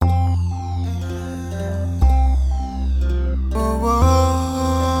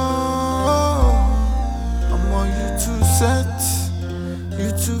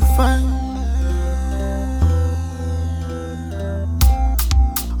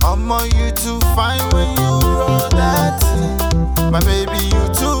I'm on you too fine when you roll that thing. My baby, you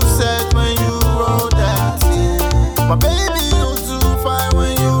too sad when you roll that thing. My baby, you too fine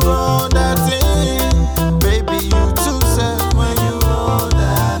when you roll that thing. Baby, you too sad when you roll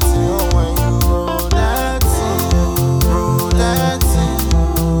that thing. Oh, when you roll that thing, roll that thing,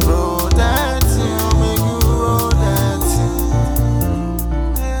 roll that thing. I'll make you roll that thing.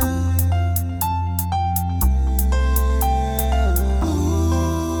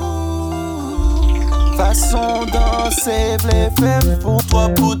 Façon danser, v'lait faire pour toi,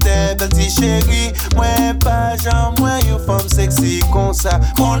 pour tes petits chéris. Moi, pas j'en moi, you femme sexy comme ça.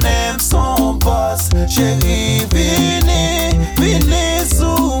 Mon aime son boss, chérie, vini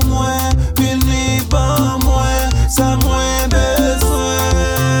sous moi, vini ban moi, ça moins besoin.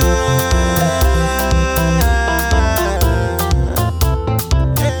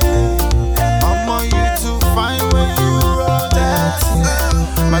 I'm on you too fine when you roll that.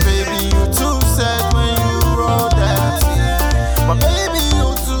 My baby, you too sad when you roll that. My baby, you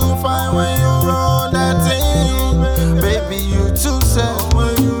too fine when you roll that thing. Baby, you too sad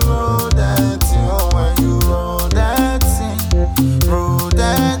when you roll that thing. Oh, when you roll that thing, roll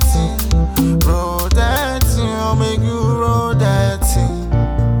that thing, roll that thing. I'll make you roll that thing.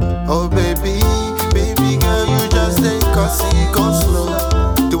 Oh, baby, baby girl, you just take cause go slow.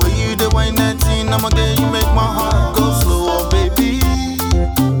 The way you do wine that thing, I'ma get you make my heart go slow. Oh, baby,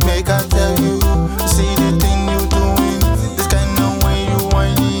 make I tell you, see the thing you doing. This kind of way you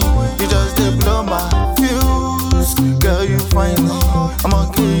whining, you just they blow my fuse. Girl, you find me, I'ma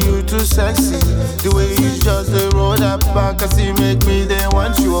get you too sexy. The way you just they roll that back, I see make me they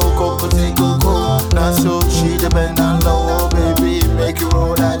want you. Oh, go. Not so she the bend and low, oh, baby, make you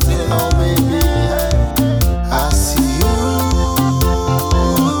roll that thing. Oh, baby, I see you.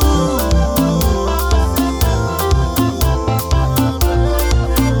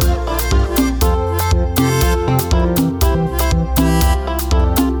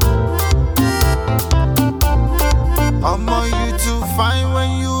 I'm on you too fine when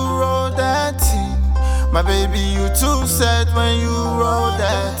you roll that thing. My baby, you too sad when you roll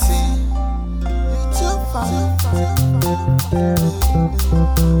that thing. You too fine.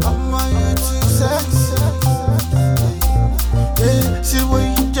 I'm on you too sexy. Yeah, see what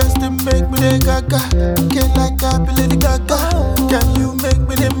you just to make me the gaga. Get like a Lady Gaga. Can you make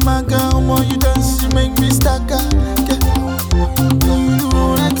me the maga? I'm on you dance, you make me stagger. Can you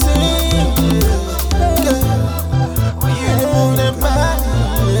roll that thing? When you roll that body,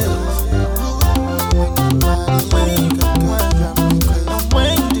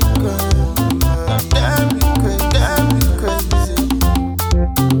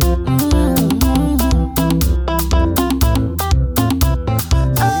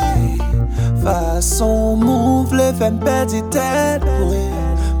 Façon move, le femme perdre tête.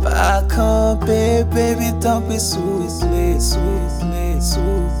 Pas camper, baby, tant pis souffler.